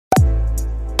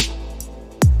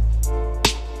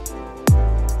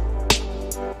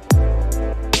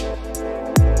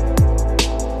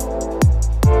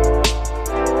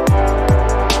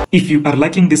If you are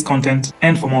liking this content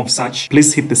and for more of such,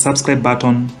 please hit the subscribe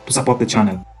button to support the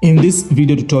channel. In this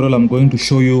video tutorial, I'm going to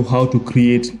show you how to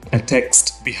create a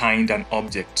text behind an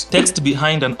object. Text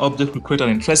behind an object will create an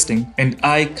interesting and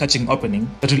eye-catching opening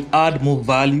that will add more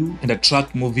value and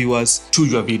attract more viewers to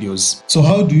your videos. So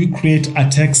how do you create a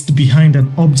text behind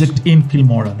an object in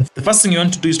Filmora? The first thing you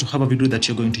want to do is to have a video that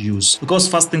you're going to use. Because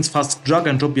first things first, drag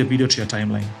and drop your video to your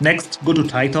timeline. Next, go to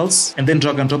titles and then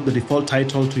drag and drop the default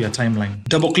title to your timeline.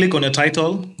 Double click on your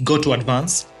title, go to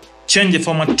advanced, change the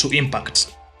format to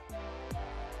impact,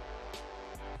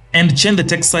 and change the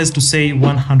text size to say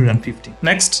 150.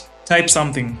 Next, type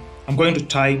something. I'm going to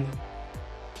type,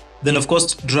 then of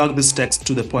course drag this text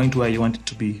to the point where you want it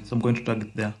to be. So I'm going to drag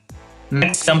it there.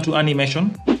 Next, come to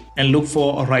animation and look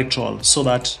for a right roll so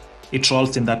that it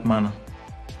rolls in that manner.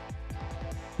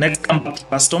 Next, come back to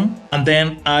custom and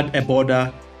then add a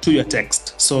border to your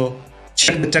text. So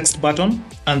check the text button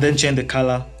and then change the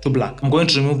color to black. I'm going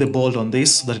to remove the bold on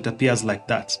this so that it appears like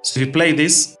that. So if you play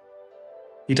this,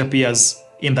 it appears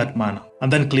in that manner,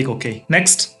 and then click OK.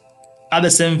 Next, add the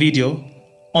same video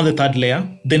on the third layer,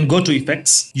 then go to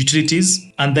effects,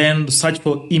 utilities, and then search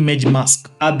for image mask.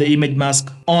 Add the image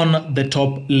mask on the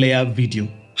top layer video.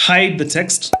 Hide the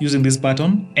text using this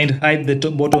button and hide the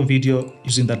bottom video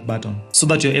using that button so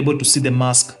that you're able to see the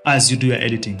mask as you do your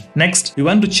editing. Next, we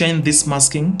want to change this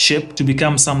masking shape to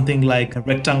become something like a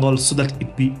rectangle so that it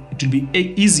will be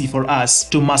easy for us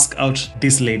to mask out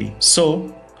this lady.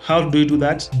 So how do you do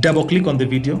that? Double click on the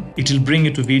video. It will bring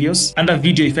you to videos. Under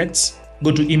video effects,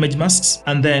 go to image masks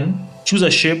and then choose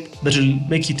a shape that will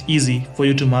make it easy for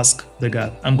you to mask the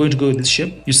girl. I'm going to go with this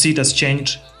shape. You see it has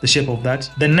changed the shape of that.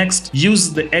 Then next,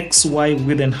 use the X, Y,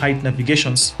 width and height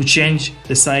navigations to change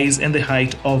the size and the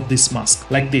height of this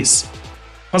mask, like this.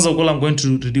 First of all, I'm going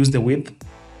to reduce the width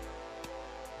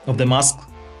of the mask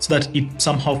so that it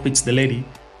somehow fits the lady.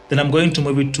 Then I'm going to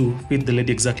move it to fit the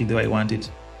lady exactly the way I want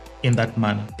it. In that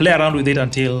manner. Play around with it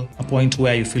until a point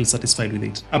where you feel satisfied with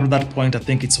it. After that point, I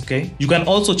think it's okay. You can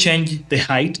also change the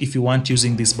height if you want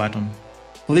using this button.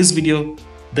 For this video,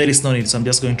 there is no need, so I'm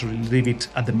just going to leave it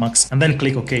at the max and then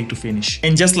click OK to finish.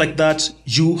 And just like that,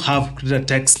 you have created a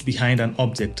text behind an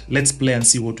object. Let's play and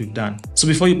see what we've done. So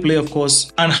before you play, of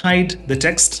course, unhide the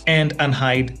text and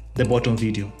unhide the bottom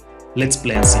video. Let's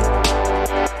play and see.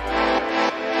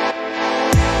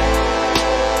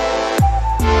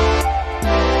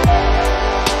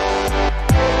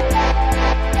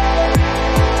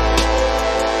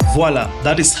 Voila,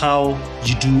 that is how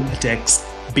you do a text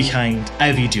behind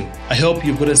a video. I hope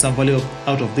you've gotten some value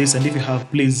out of this, and if you have,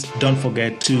 please don't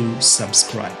forget to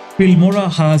subscribe.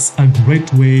 Filmora has a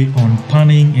great way on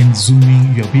panning and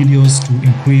zooming your videos to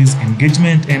increase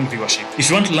engagement and viewership. If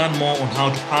you want to learn more on how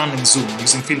to pan and zoom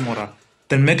using Filmora,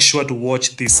 then make sure to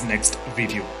watch this next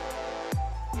video.